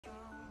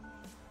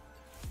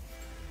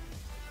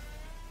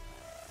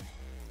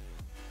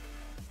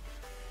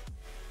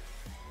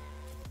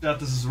that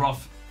this is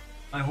rough.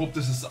 I hope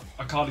this is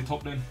Akali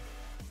top lane.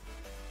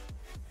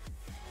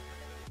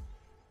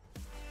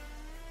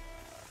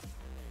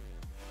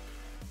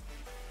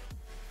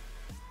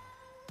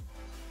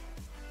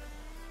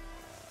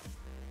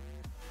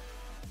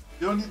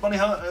 You don't need money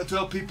to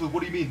help people.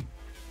 What do you mean?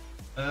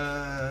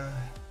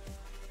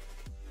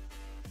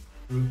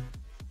 True.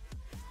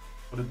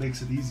 But it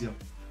makes it easier.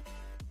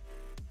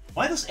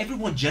 Why does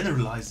everyone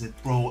generalize it,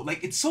 bro?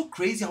 Like, it's so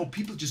crazy how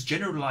people just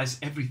generalize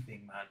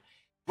everything, man.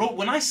 Bro,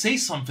 when I say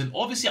something,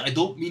 obviously I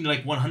don't mean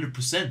like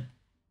 100%.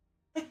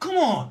 Like, come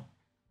on.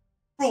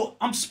 Bro,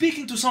 I'm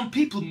speaking to some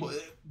people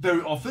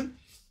very often.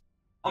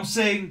 I'm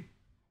saying,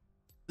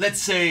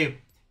 let's say,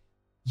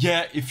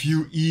 yeah, if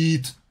you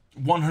eat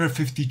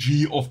 150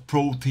 g of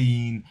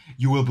protein,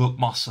 you will build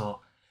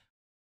muscle.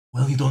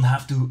 Well, you don't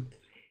have to.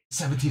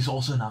 70 is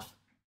also enough.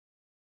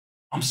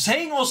 I'm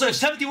saying also, if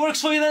 70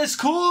 works for you, then it's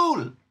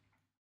cool.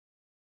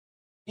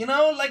 You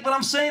know, like what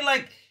I'm saying,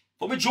 like,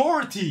 for the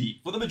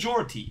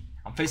majority.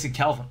 I'm facing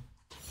Calvin.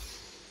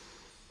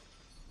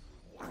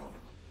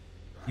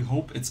 You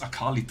hope it's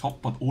Akali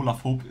top, but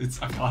Olaf hope it's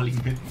Akali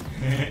mid.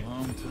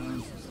 Long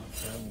time since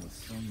I've traveled with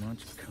so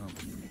much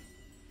company.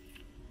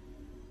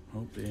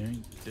 Hope they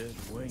ain't dead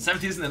weight.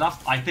 70 isn't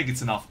enough. I think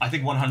it's enough. I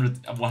think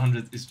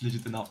 100 is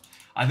legit enough.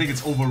 I think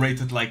it's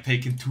overrated, like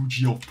taking 2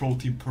 g of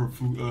protein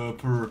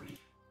per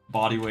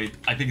body weight.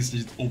 I think it's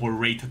legit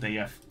overrated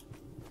AF.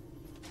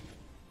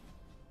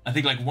 I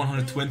think like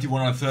 120,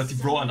 130,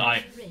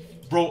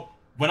 bro,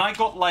 when I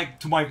got like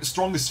to my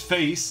strongest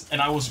phase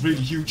and I was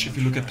really huge, if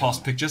you look at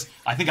past pictures,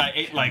 I think I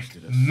ate like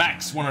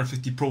max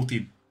 150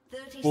 protein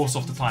most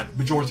of the time,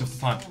 majority of the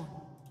time.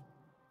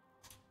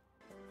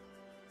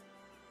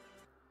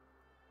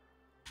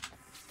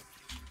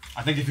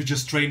 I think if you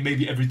just train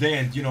maybe every day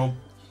and, you know,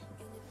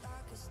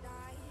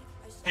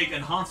 take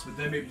enhancement,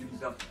 then maybe you need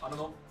that. I don't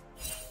know.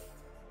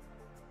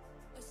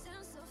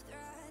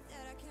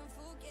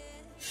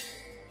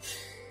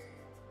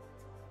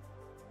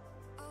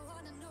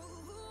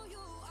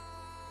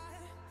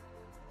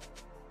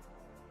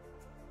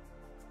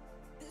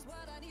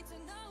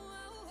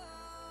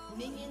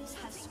 Minions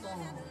have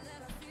spawned.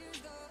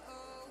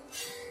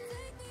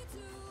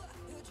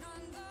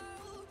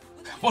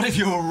 What if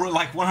you're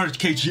like 100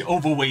 kg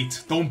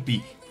overweight? Don't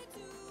be.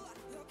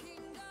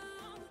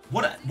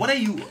 What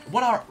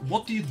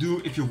do you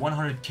do if you're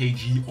 100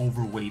 kg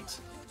overweight?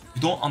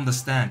 You don't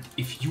understand.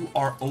 If you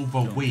are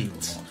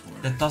overweight,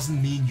 that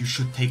doesn't mean you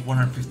should take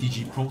 150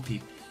 g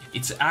protein.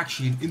 It's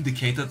actually an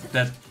indicator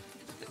that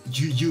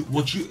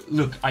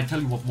look, I tell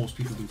you what most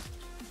people do.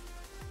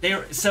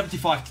 They're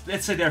 75,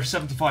 let's say they're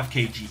 75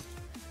 kg,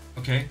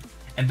 okay?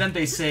 And then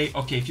they say,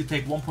 okay, if you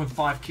take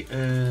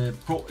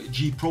 1.5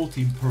 g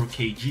protein per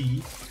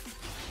kg,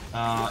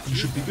 you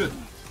should be good.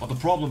 But the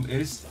problem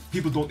is,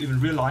 people don't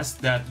even realize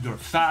that your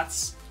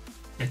fats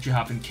that you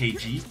have in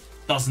kg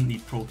doesn't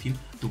need protein.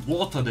 The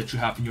water that you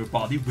have in your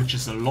body, which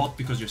is a lot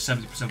because you're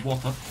 70%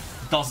 water,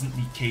 doesn't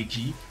need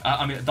kg.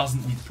 It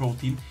doesn't need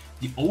protein.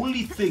 The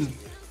only thing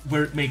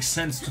where it makes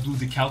sense to do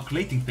the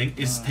calculating thing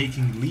is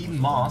taking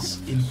lean mass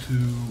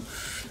into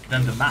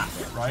then the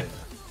math, right?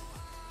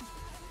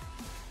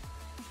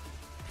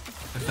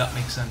 If that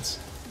makes sense.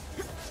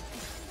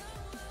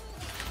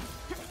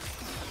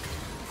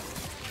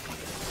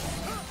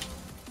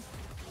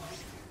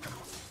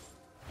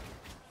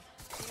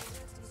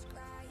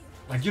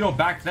 Like, you know,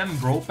 back then,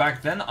 bro,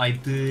 back then I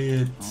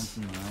did...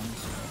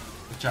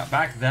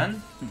 Back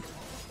then,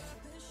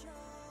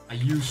 I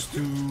used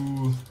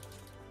to...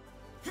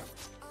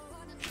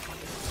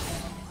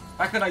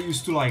 Back then I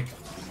used to, like,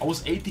 I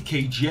was 80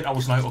 kg and I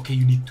was like, okay,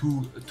 you need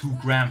 2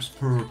 grams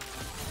per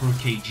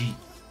kg.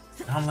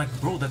 And I'm like,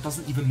 bro, that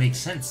doesn't even make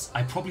sense.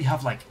 I probably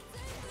have like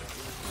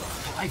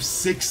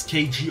 5-6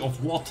 kg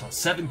of water,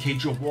 7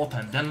 kg of water,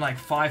 and then like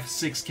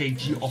 5-6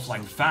 kg of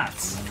like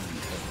fats.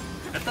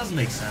 That doesn't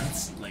make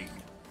sense. Like,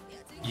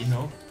 you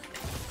know,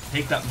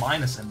 take that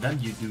minus and then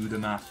you do the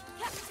math.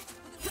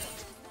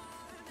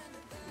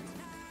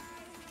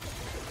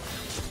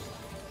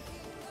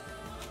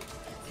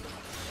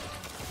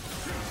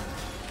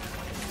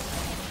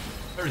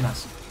 Very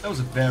nice. That was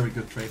a very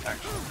good trade,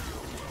 actually.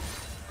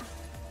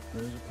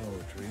 There's a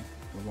poetry.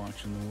 We're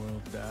watching the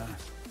world die.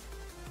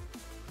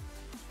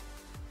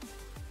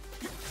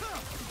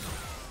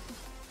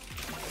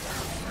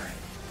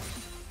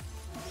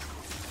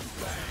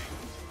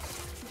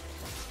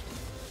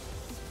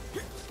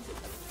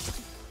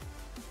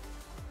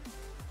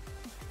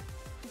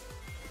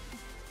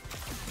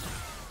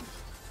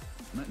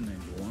 Met an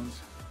angel once.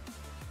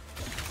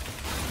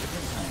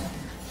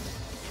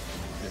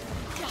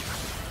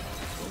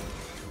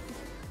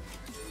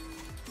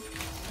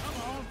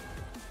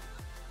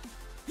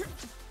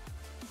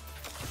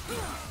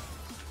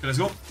 Okay, let's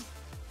go.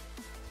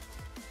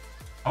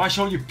 Have I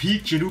shown you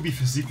peak Janubi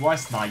physique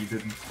wise? Nah, you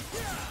didn't.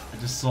 I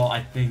just saw,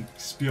 I think,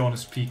 Spear on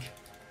his peak.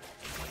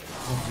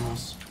 Of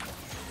yours.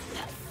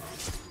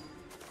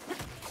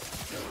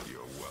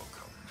 You're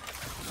welcome.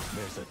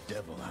 There's a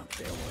devil out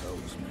there what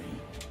owes me.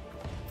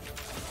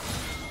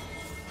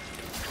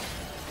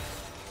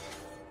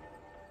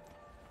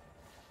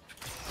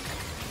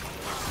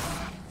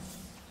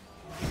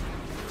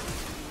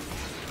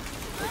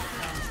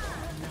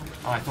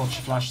 I thought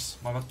she flashes.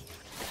 My bad.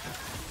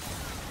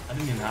 I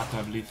didn't even have to,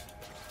 I believe.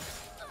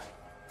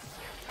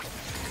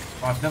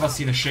 I've never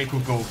seen a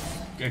Shaco go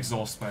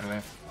exhaust, by the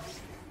way.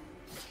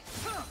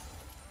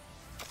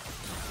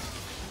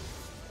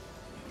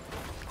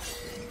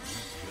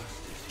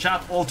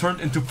 Chat all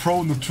turned into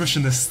pro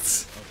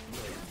nutritionists.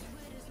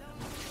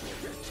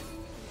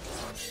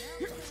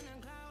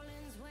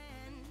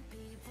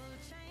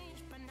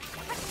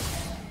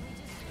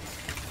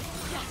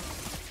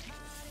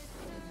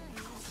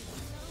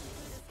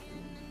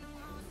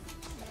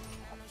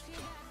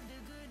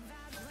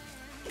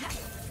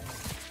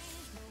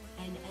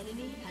 An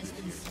enemy has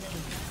been slain.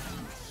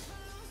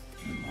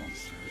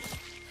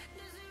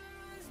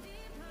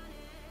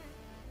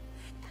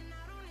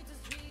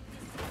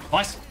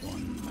 Nice.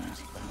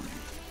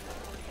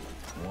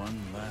 One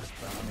last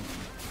bounty.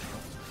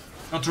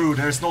 Not true,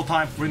 there's no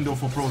time window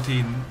for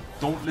protein.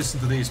 Don't listen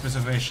to the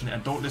specification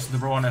and don't listen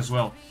to Brohan as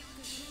well.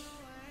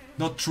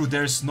 Not true,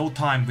 there's no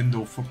time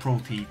window for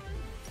protein.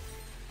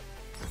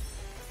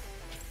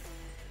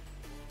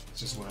 It's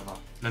just whatever.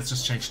 Let's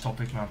just change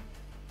topic, man.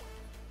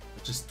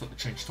 Let's just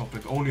change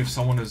topic. Only if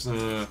someone is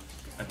a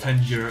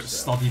 10-year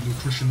study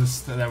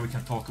nutritionist, then we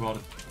can talk about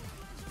it.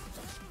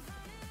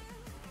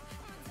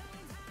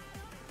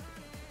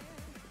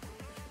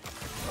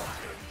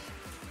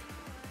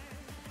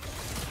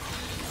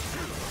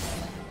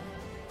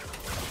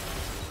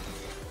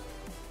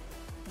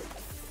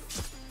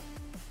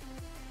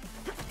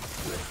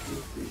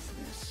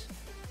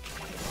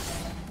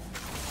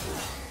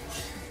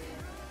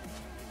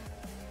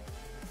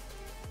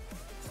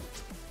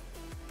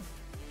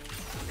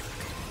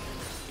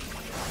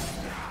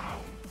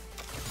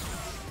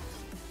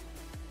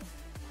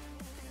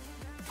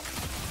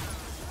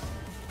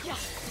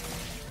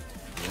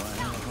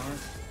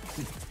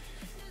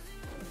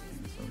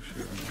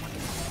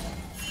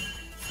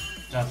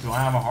 Do I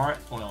have a heart?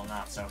 Well,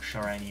 not so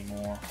sure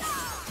anymore.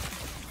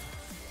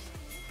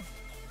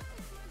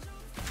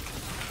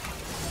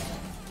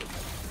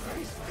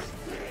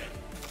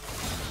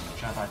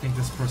 Chat, I think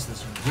this person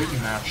is really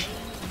matched.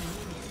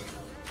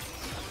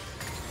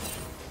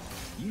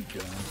 You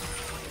done?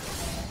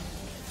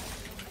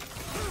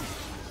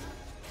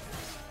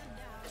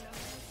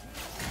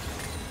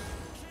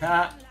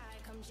 Ha!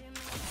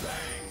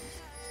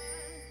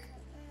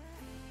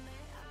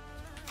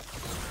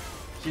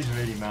 She's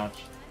really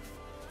matched.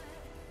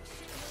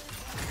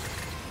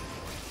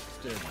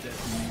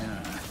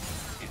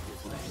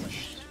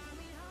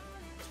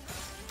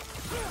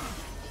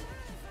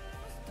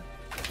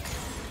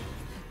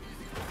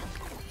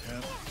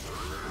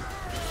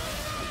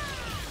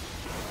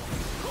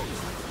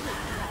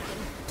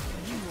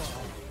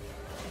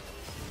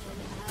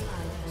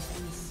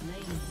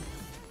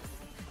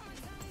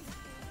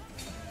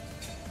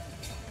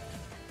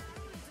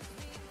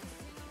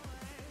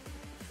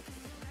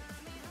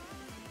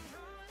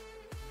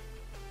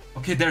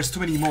 Okay, there's too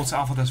many emotes,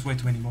 Alpha, there's way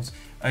too many emotes.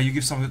 You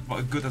give some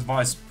good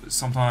advice,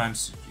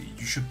 sometimes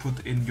you should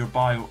put in your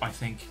bio, I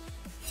think.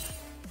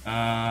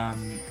 Where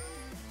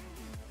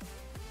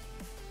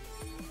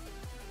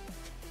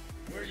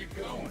are you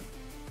going?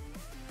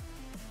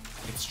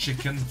 It's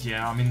chicken,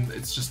 yeah, I mean,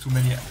 it's just too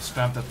many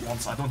spammed at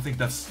once. I don't think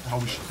that's how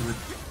we should do it.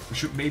 We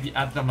should maybe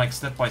add them like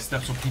step by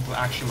step so people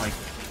actually like,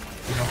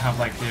 you know, have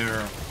like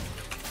their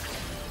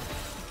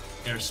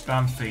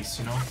spam face,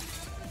 you know?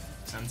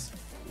 Makes sense?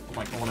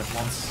 Like all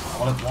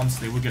at once,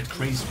 they will get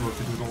crazy bro if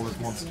they do it all at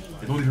once.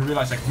 They don't even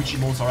realize like which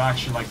emotes are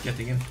actually like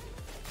getting in.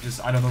 Just,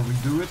 I don't know,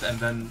 redo it and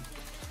then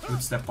do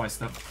it step by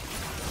step.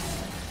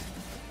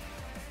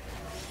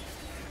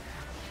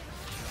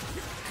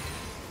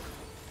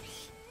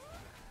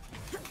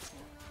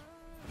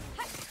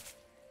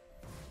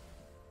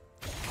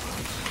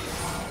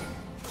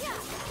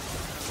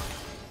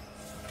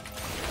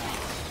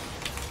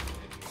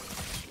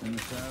 In the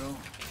saddle?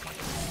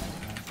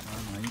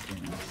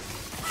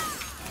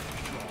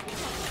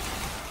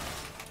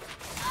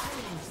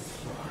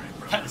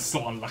 That is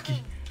so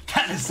unlucky.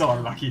 That is so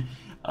unlucky.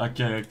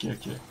 Okay,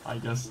 I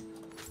guess.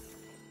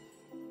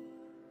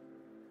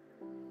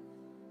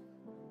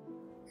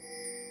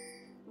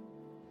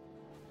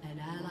 An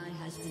ally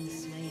has been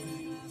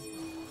slain.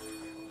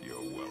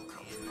 You're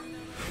welcome.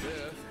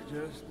 Death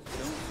just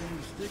don't seem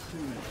to stick to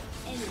me.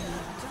 Enemy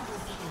double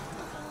kill.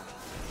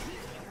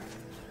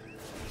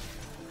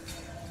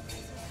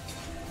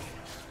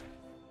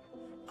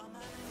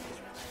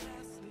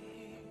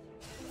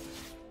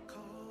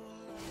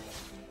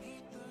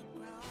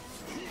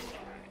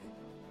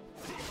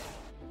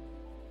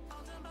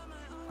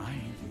 I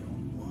ain't the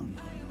only one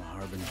on the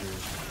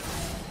Harbingers.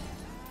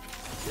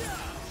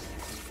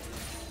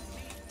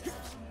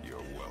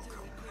 You're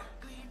welcome.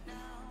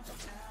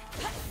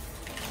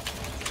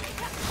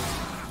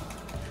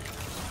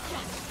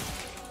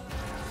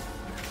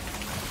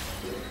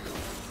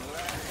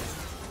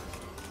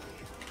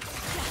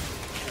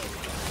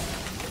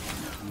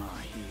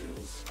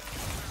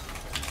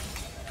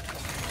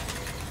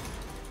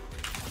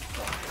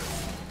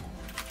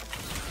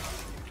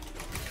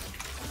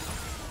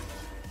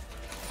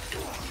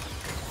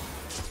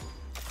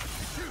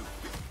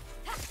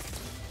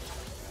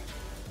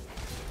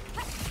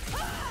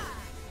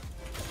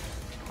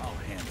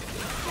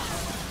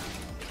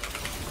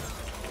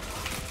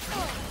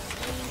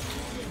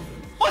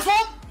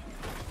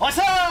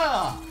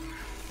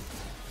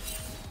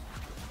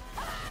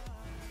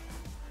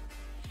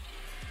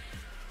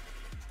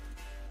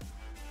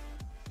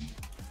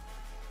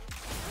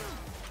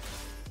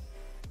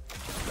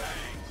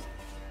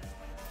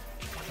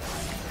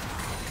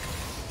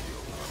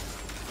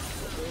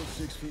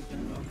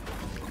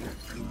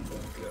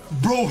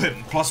 Brohan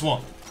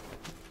 +1.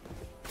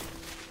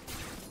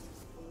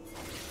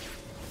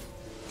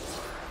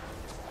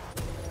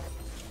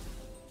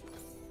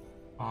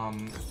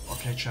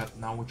 Okay, chat.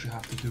 Now what you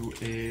have to do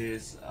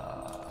is,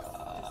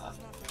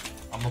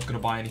 I'm not gonna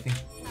buy anything.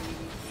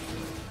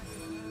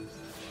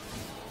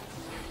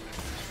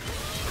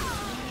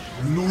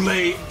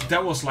 Lule,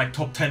 that was like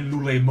top 10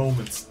 Lule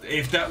moments.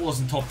 If that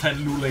wasn't top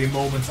 10 Lule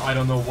moments, I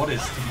don't know what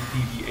is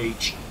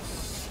TBH.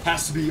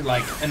 Has to be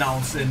like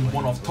announced in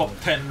one of top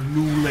 10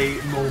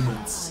 Lule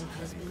moments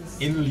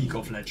in League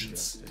of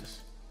Legends.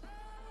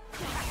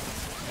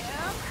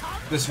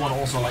 This one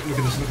also, like, look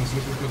at this, look.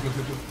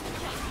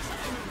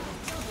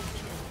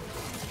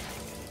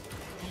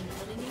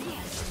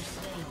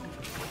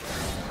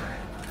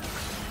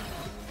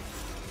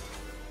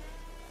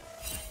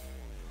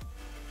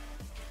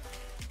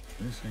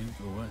 This ain't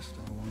the West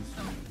I once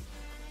knew.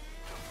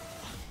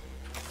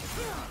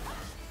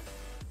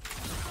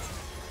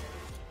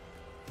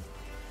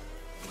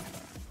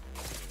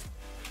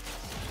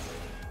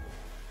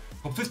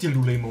 Top 15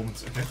 Lule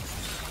moments, okay.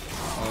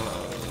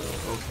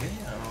 Okay.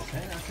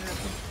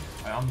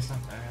 I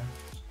understand.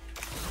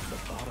 The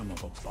bottom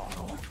of a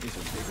bottle is a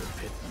bigger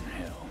pit than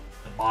hell.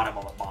 The bottom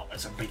of a bottle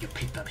is a bigger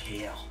pit than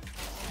hell.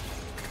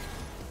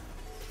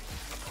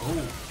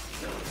 Oh.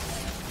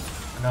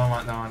 No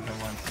one.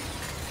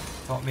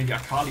 Thought maybe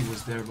Akali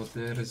was there, but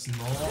there is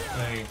no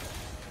way.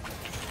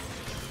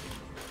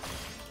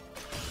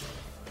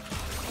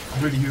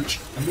 I'm really huge.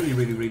 I'm really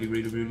huge.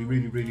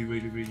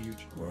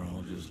 We're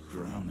all just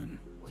drowning.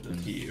 The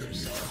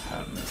tears.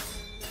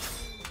 Happeness.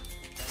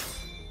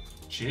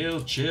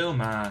 Chill,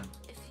 man.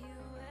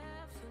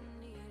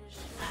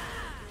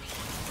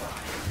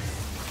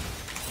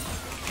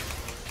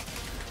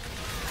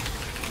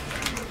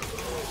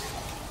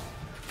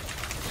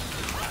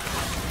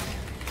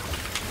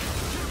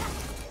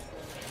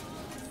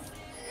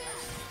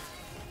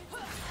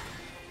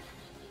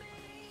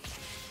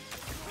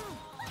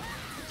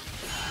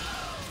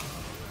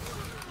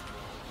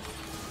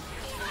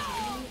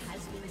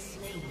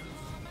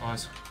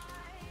 Nice.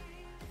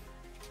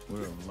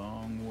 We're a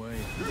long way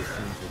from the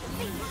perfect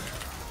moon.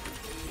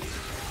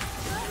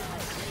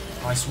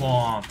 Nice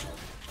one.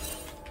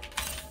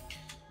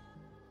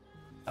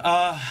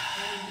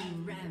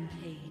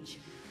 Rampage.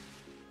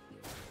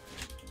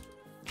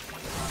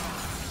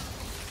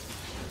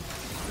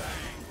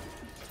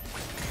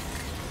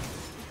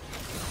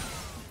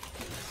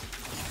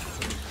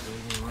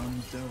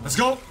 Let's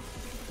go.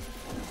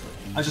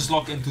 I just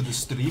logged into the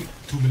stream.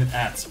 2-minute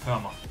ads,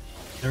 perma.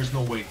 There's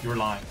no way. You're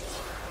lying.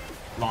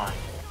 Lying.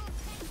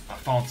 I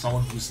found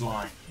someone who's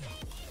lying.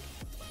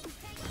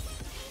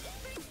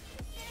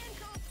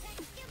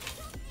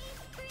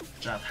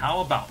 Chat,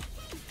 how about?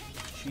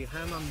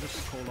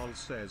 Shihan_lol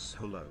says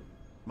hello.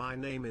 My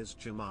name is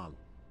Jamal.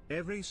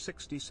 Every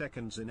 60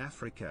 seconds in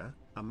Africa,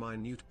 a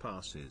minute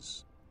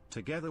passes.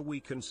 Together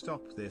we can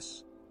stop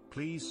this.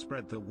 Please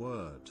spread the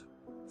word.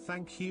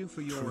 Thank you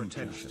for your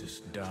attention.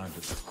 Just died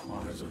at the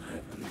corners of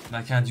heaven. And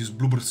I can't use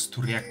bloopers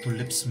to react to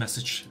Lips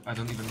message. I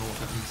don't even know what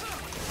that means.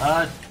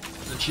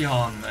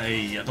 Chihan,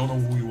 hey, I don't know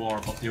who you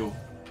are, but yo.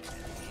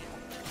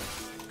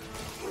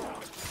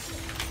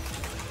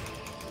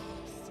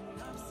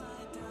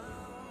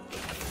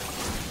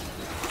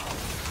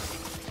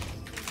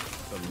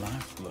 The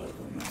lifeblood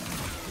of man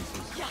is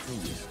his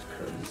truest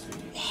currency.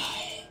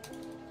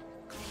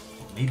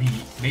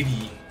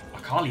 Maybe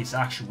Akali is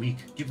actually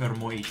weak. Give her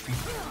more HP.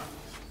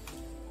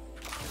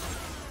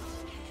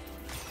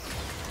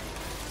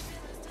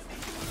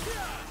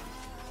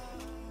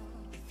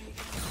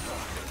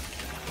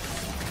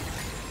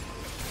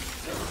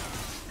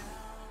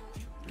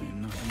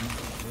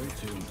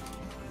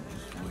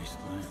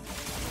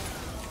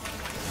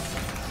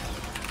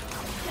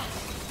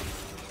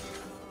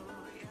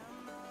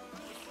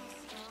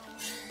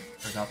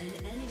 An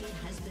enemy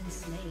has been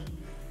slain.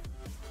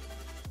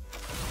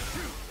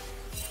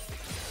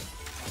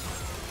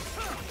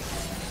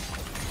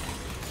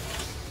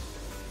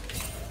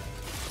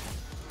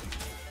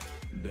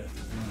 Death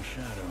is my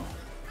shadow.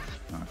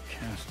 I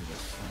cast it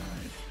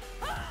aside.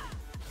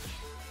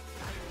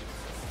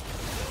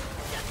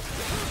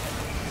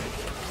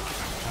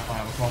 I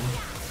have a problem.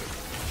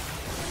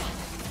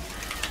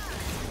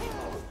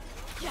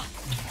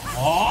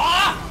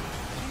 Oh!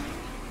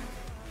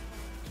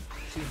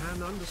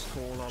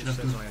 Shihan_lol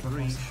says I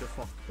agree,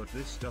 Shafok, but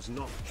this does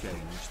not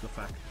change the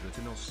fact that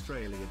in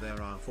Australia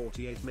there are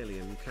 48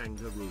 million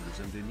kangaroos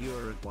and in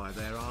Uruguay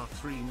there are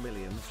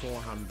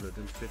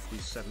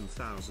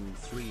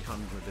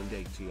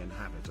 3,457,380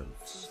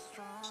 inhabitants.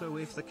 So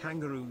if the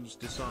kangaroos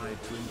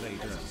decide to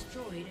invade Earth,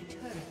 Destroyed a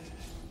turret.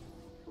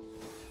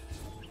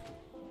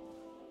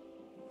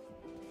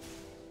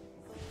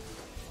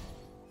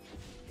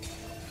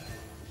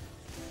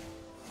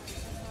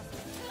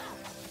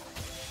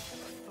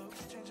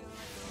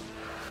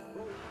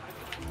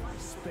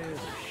 Spare the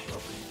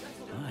shopping.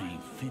 I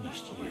ain't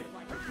finished yet.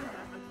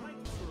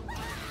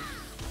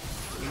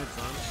 in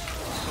advance,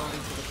 sorry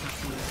for the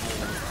passionate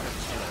war of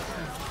text.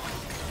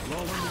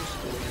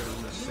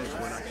 Yone said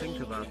when I think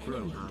about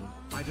Brohan,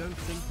 I don't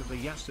think of a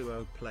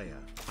Yasuo player.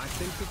 I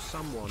think of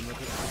someone that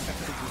has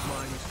perfected his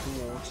mind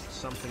towards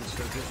something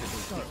so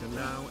difficult he can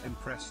now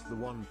impress the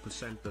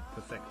 1% that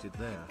perfected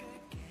there.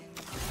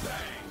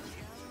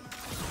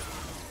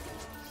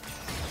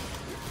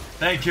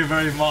 Thank you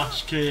very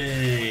much,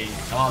 King.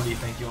 Akali,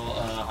 thank you.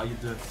 How you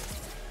doing?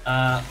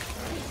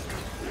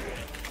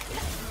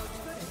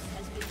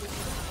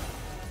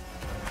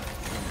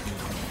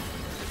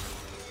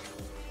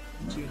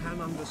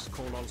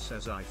 Tihan_lol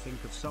says I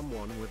think of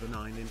someone with a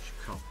 9-inch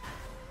cock.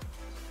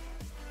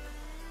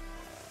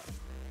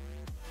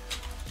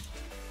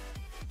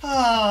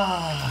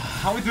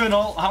 How we doing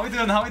all? How we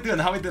doing? How we doing?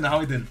 How we doing? How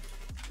we doing?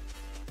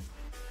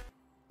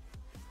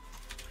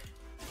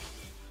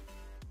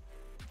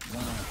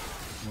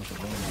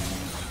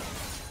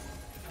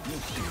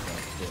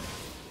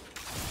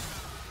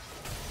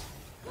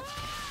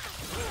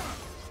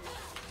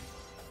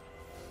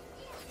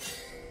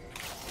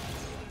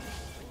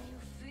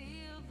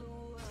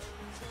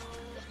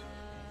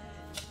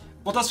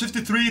 What does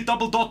 53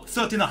 double dot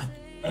 39?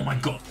 Oh my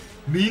god.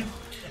 Mean?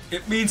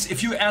 It means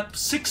if you add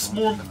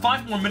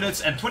 5 more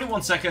minutes and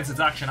 21 seconds,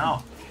 it's action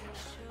out.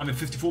 I mean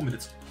 54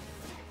 minutes.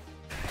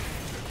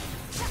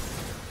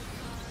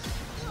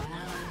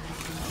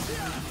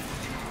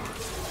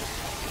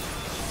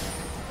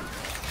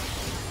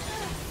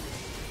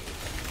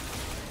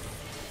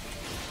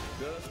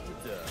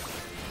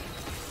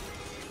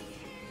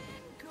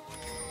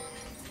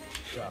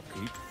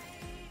 Shopkeep.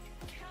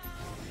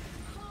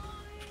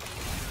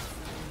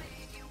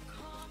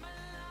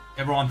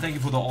 Everyone, thank you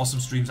for the awesome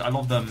streams. I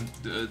love them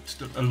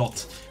a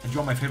lot. And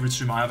you're my favorite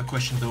streamer. I have a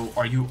question though.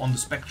 Are you on the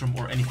spectrum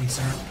or anything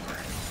similar?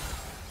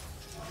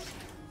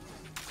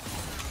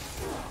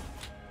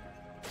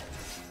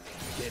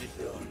 Get it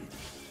done.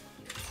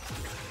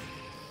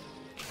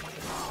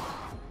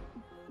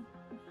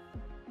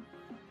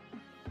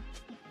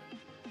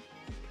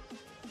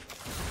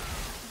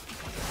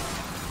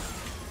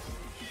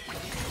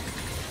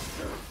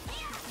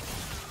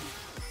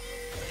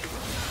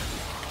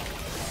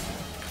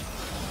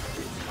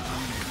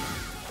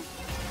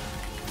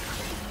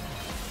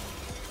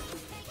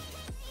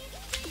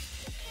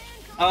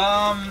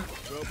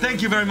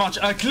 Thank you very much.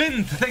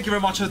 Clint, thank you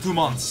very much for the 2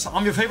 months.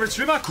 I'm your favorite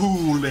streamer.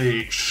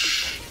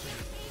 Coolish.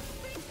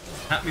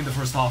 Had me in the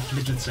first half,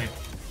 legit same.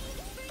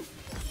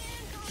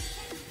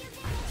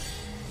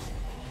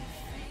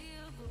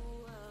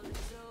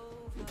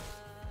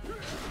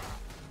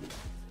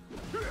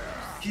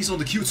 He's on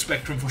the cute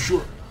spectrum for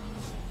sure.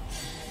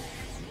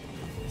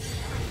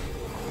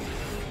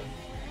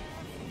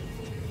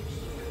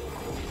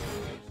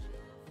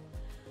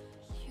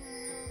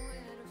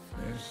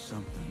 There's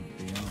something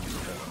beyond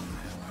heaven and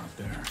hell out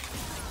there.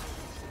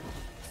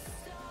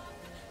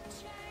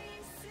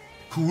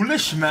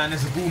 Coolish man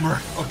is a boomer.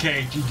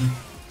 Okay, GG.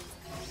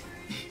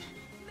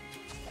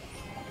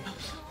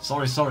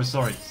 Sorry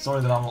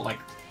that I'm not like...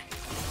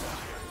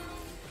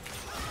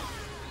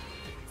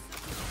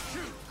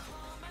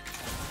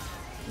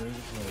 There's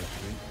a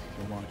poetry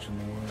for watching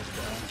the world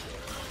die.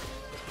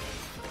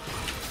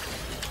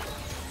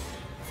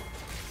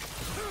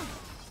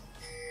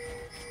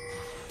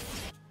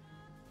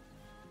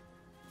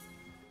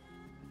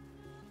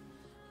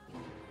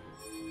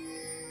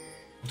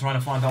 I'm trying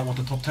to find out what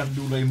the top 10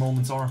 Lule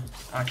moments are,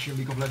 actually,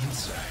 League of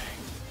Legends.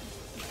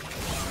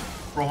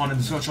 Brohan in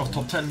the search of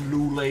top 10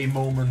 Lule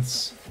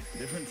moments.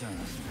 Different time.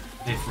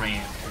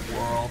 Different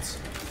worlds.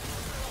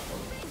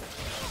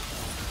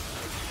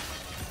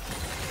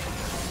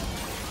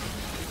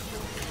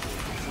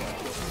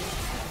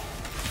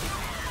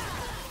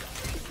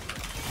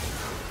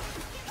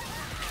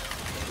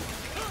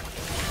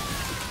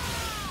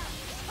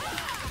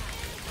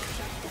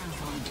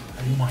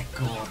 Oh my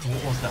god,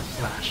 what was that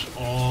flash?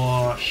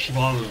 Oh,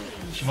 Shival.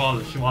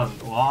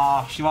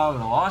 Wow, Shival.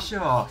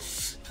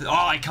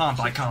 Oh, I can't.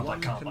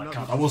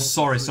 I was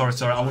sorry.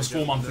 I was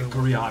 4 months in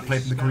Korea. I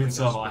played in the Korean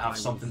server. I have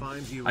something.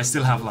 I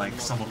still have like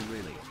some of...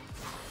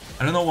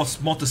 I don't know what's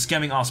mod is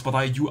scamming us, but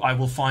I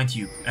will find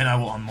you and I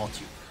will unmod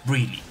you.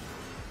 Really.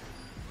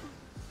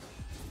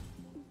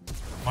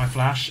 My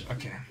flash?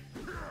 Okay.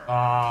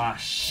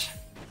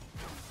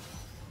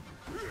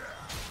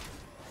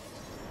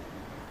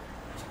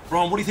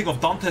 Ron, what do you think of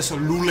Dante's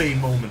Lule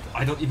moment?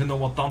 I don't even know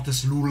what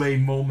Dante's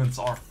Lule moments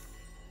are.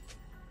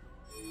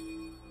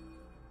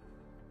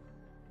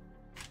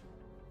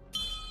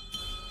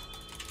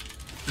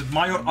 Did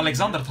Major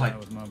Alexander type?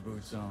 With my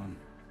boots on.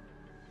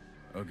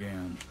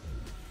 Again.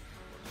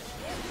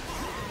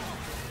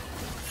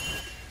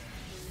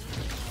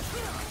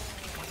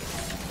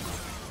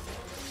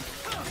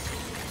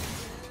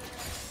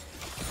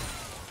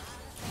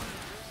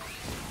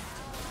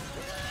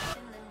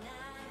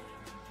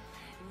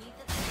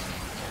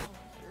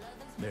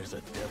 There's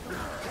a devil.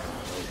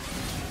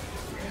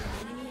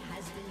 Enemy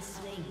has been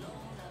slain.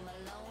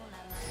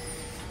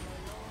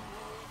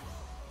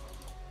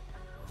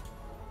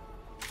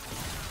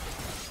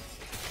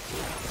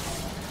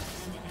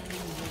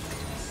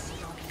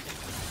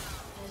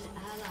 An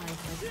ally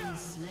has been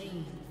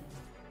slain.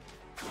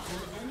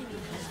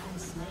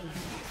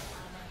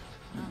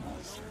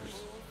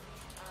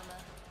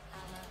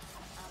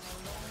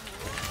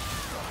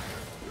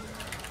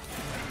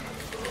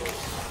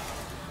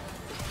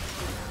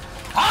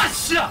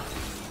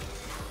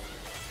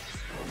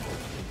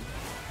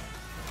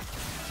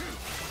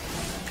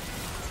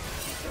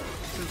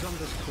 Masters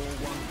underscore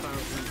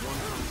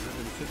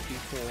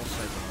 1154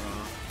 said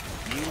hurrah.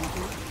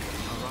 Yudel,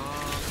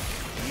 hurrah.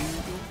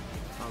 Yudel,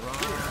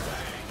 hurrah.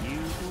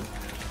 Yudel,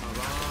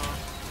 hurrah.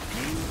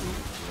 Yudel,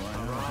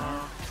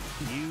 hurrah.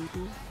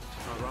 Yudel,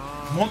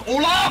 hurrah. Come on,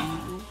 Olaf!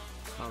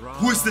 Hurrah.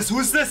 Who is this? Who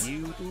is this?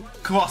 Yudel,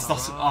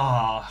 Kvastas.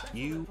 Ah.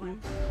 Yudel,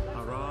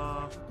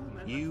 hurrah.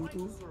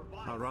 Yudel,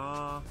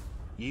 hurrah.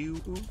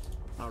 Yudel,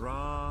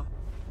 hurrah.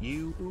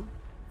 Yudel,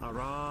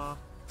 hurrah.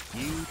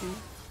 Yudel,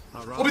 hurrah.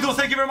 Obido,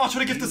 thank you very much for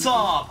the gifted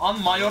sub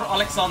on Major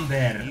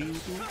Alexander.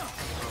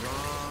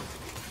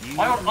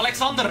 Major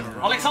Alexander.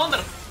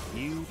 Alexander.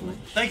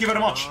 Thank you very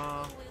much.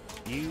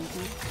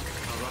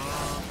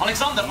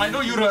 Alexander, I know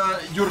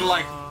you're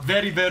like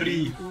very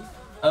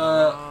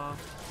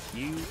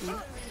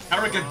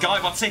arrogant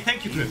guy, but say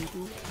thank you to him.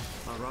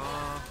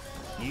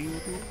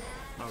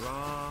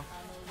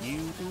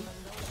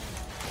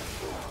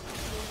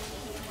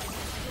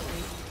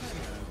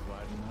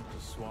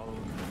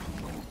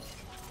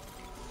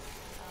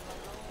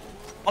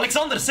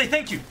 Alexander, say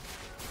thank you.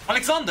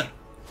 Alexander.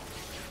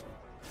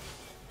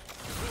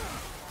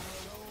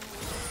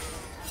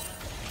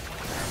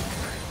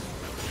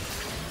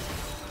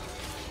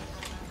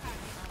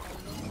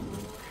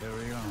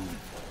 Carry on.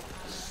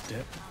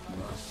 Step.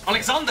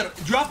 Alexander,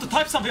 you have to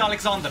type something,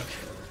 Alexander.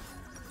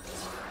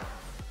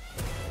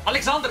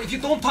 Alexander, if you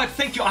don't type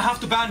thank you, I have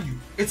to ban you.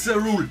 It's a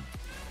rule.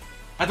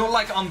 I don't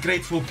like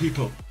ungrateful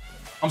people.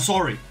 I'm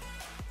sorry.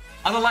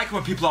 I don't like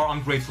when people are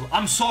ungrateful.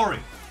 I'm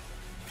sorry.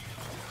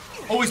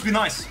 Always be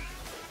nice.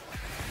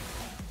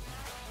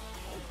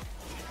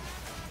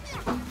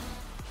 In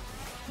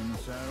the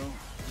saddle.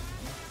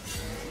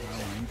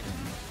 How I'm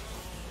coming.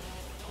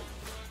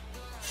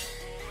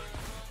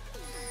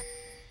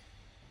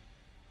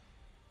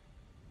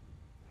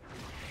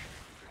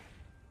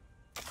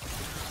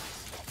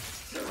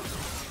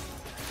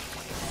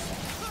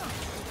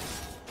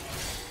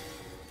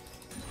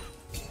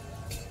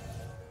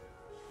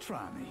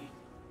 Try me.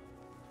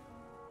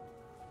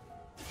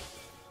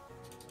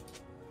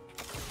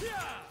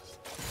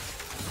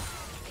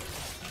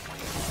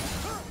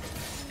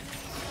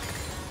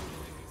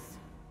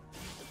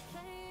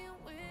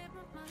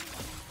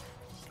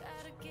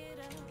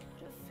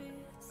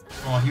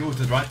 Oh, he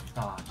ulted, right?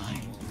 Ah.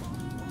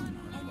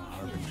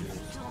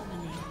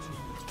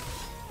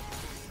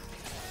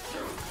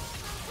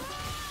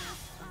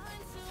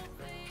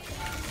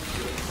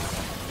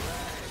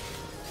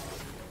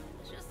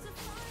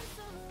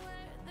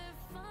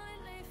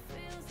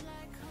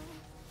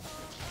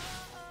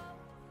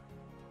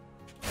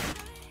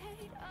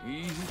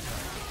 Easy time.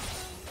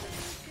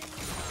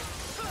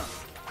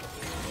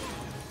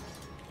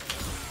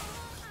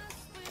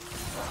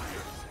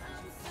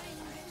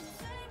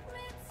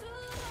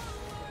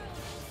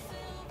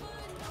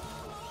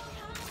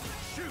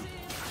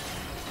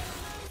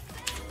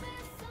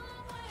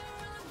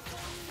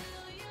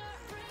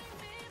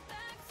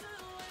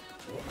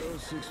 Go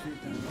 6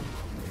 feet down.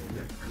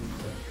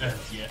 And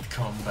yet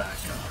come back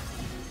up.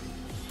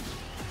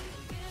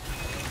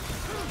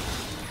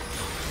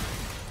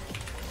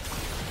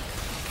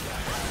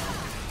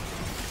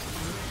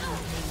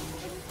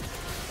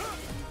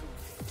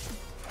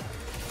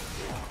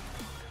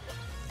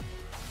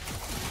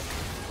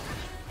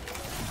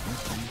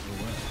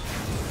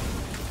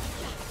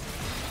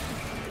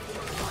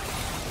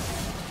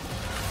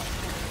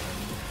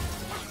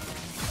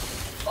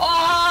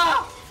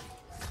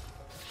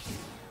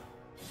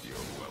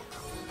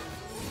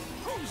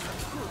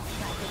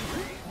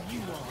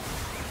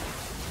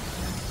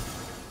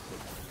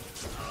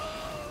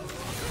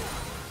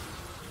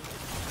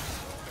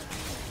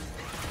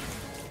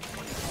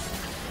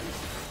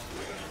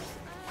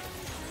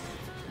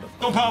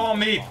 Don't power on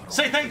me!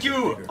 Say thank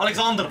you,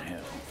 Alexander!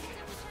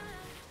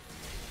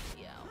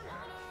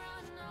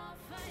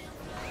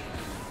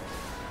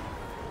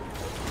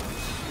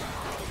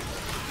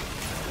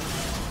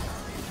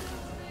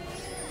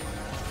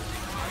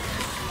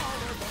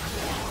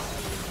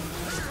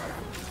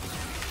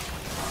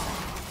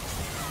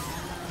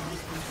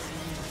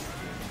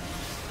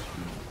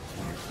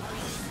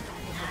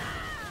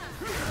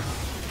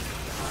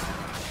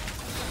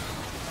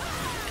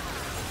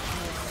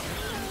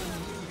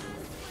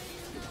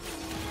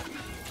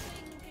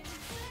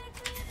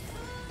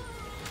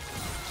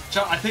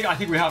 I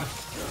think we have it.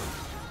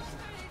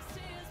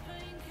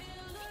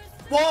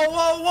 Whoa,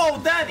 whoa, whoa,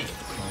 Danny!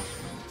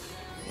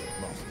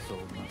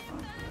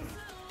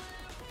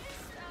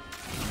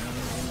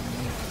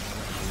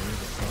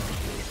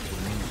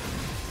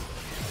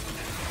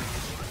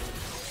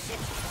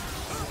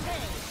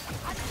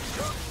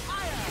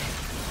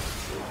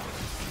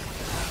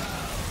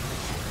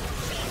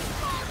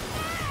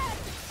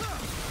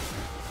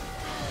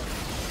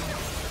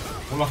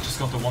 Olaf just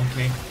got the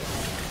 1k.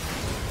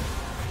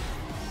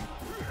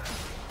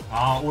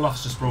 Ah,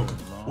 Olaf's just broken.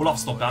 Olaf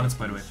stopped damage,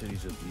 by the way.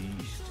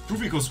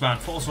 Proof equals ban.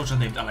 False soldier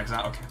named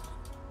Alexander. Okay.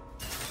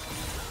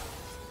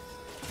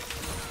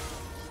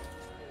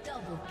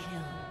 Double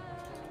kill.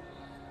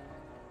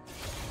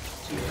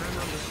 Johan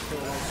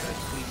underscore said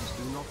please Please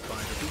do not buy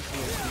the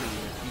BTS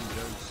meme if you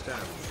don't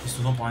stand. Please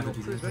do not buy the You're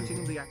BTS preventing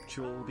meme. the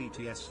actual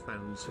BTS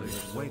fans who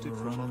have waited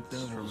for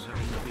months from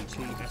having the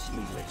BTS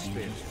meme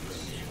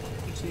experience.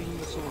 Eating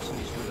the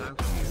sources without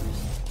you.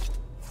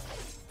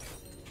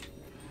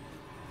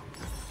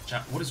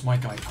 Chat, what is my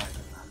guy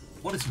typing, man?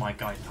 What is my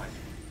guy typing?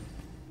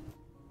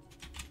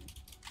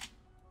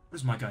 What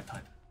is my guy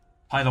typing?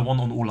 Pilot 1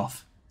 on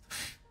Olaf.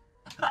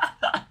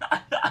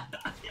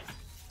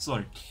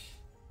 Sorry.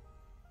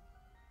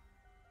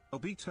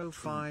 Obito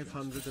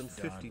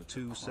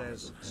 552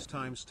 says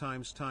times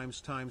times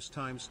times times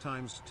times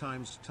times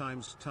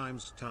times times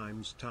times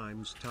times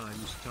times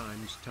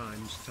times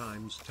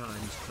times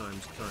times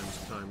times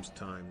times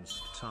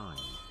times time.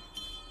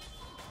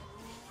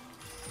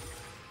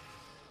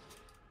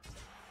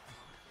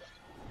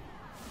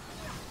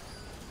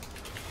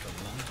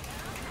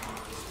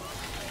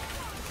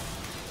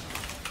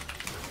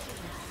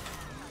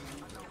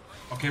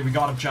 Okay, we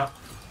got him, chat.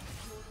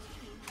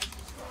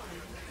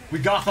 We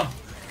got them.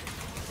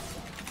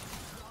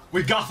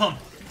 We got them.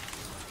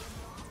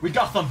 We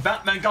got them.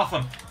 Batman got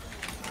them.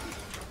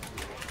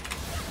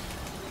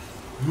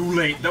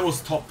 Lule, that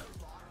was top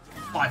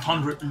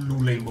 500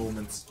 Lule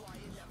moments.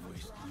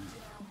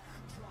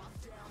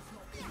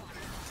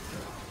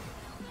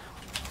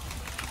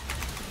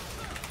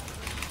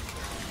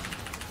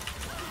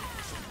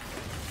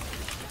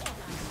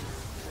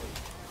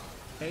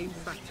 Aim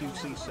Fact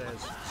UC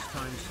says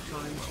times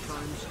times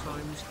times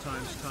times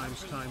times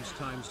times times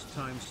times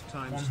times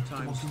times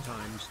times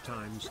times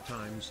times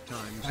times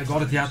times. I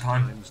got it, yeah,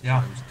 time. Times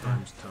Yeah.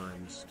 times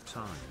times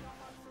time.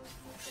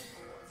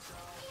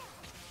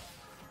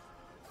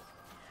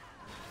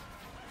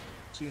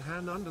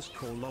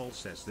 Sihan_lol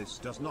says this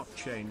does not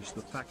change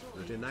the fact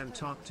that in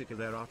Antarctica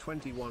there are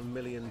 21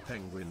 million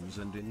penguins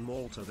and in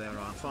Malta there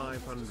are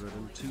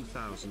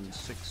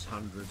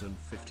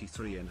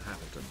 502,653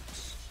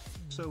 inhabitants.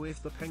 So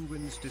if the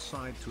penguins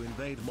decide to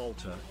invade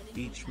Malta,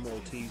 each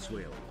Maltese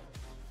will.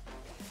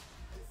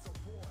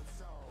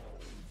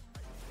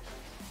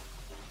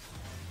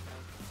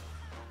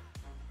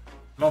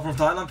 Hello from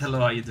Thailand. Hello,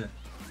 how you doing?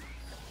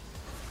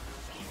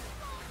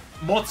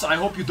 Mods, I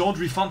hope you don't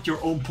refund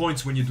your own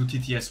points when you do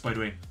TTS, by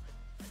the way.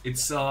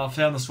 It's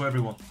fairness for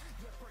everyone.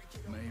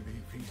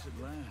 Maybe peace at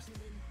last.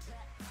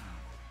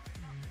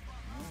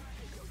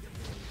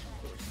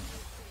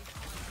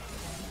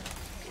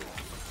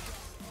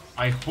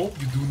 I hope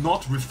you do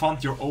not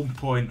refund your own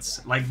points,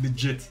 like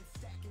legit.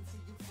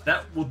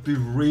 That would be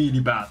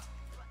really bad.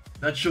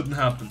 That shouldn't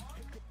happen.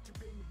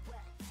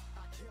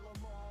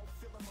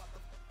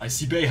 I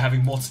see Bay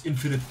having mods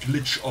infinite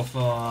glitch of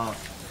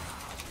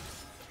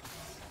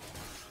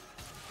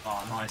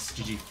Ah, nice,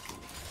 GG.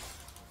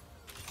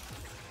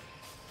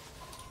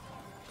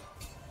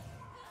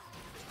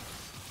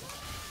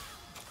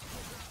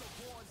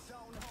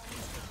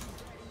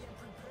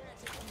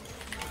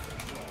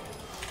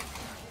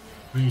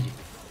 Really?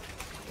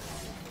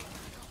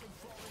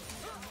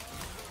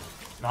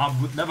 Nah,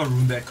 would never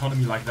ruin the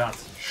economy like that.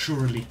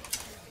 Surely.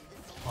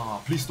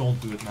 Ah, please don't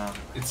do it, man.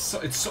 It's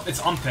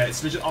unfair.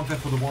 It's legit unfair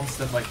for the ones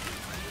that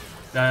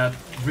that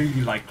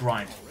really like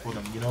grind for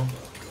them, you know?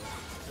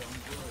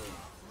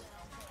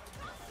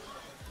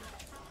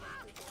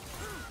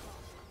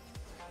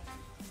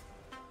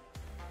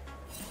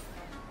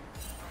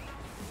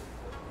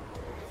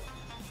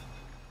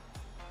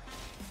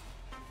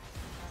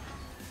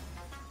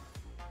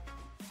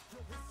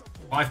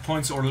 Five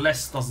points or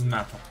less doesn't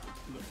matter.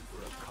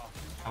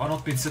 Have I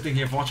not been sitting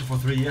here watching for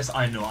 3 years?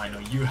 I know.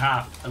 You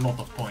have a lot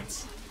of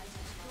points.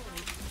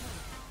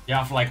 You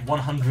have like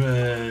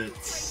 100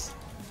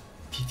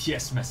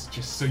 TTS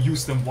messages, so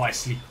use them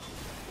wisely.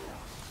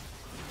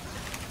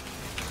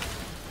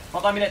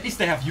 But I mean, at least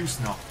they have use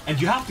now.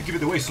 And you have to give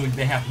it away so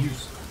they have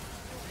use.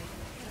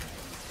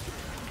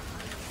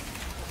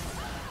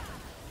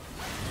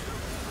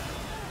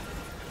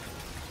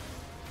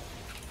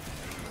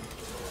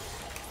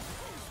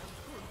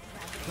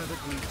 Clever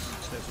Greeks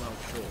says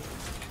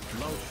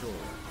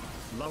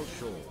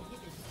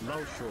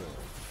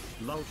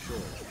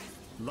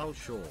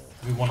Lulshore.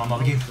 We won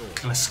another game.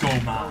 Let's go,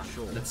 man.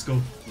 Let's go.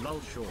 You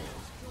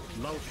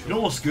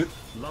know what's good?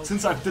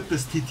 Since I did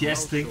this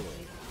TTS thing,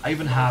 I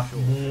even have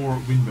more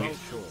win rate.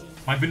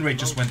 My win rate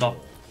just went up.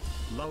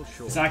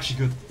 It's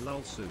actually good.